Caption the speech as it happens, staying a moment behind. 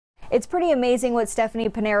It's pretty amazing what Stephanie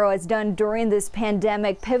Pinheiro has done during this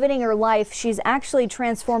pandemic. Pivoting her life, she's actually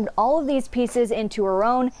transformed all of these pieces into her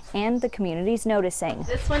own, and the community's noticing.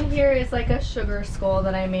 This one here is like a sugar skull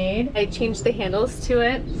that I made. I changed the handles to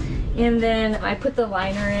it, and then I put the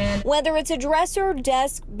liner in. Whether it's a dresser,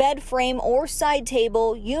 desk, bed frame, or side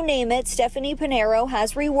table, you name it, Stephanie Pinheiro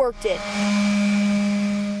has reworked it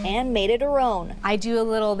and made it her own. I do a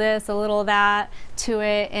little this, a little that to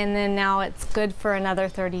it, and then now it's good for another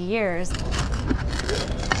 30 years.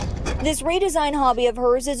 This redesign hobby of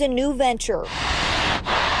hers is a new venture.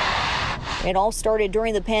 It all started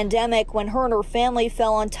during the pandemic when her and her family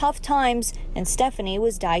fell on tough times and Stephanie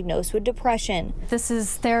was diagnosed with depression. This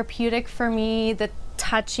is therapeutic for me, the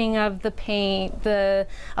touching of the paint, the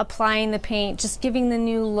applying the paint, just giving the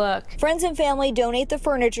new look. Friends and family donate the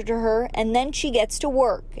furniture to her, and then she gets to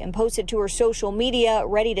work and posts it to her social media,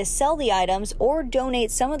 ready to sell the items or donate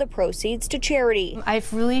some of the proceeds to charity.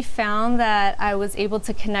 I've really found that I was able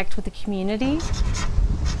to connect with the community.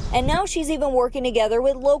 And now she's even working together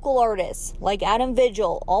with local artists like Adam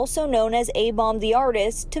Vigil, also known as A-Bomb the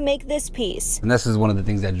Artist, to make this piece. And this is one of the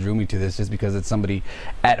things that drew me to this, just because it's somebody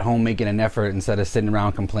at home making an effort instead of sitting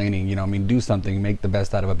around complaining. You know, I mean, do something, make the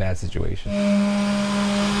best out of a bad situation.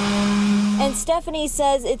 And Stephanie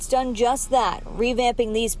says it's done just that.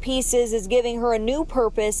 Revamping these pieces is giving her a new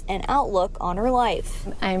purpose and outlook on her life.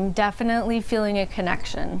 I'm definitely feeling a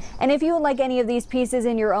connection. And if you would like any of these pieces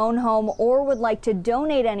in your own home or would like to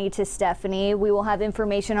donate any to Stephanie, we will have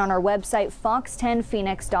information on our website,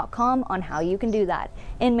 fox10phoenix.com, on how you can do that.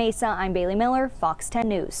 In Mesa, I'm Bailey Miller, Fox 10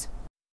 News.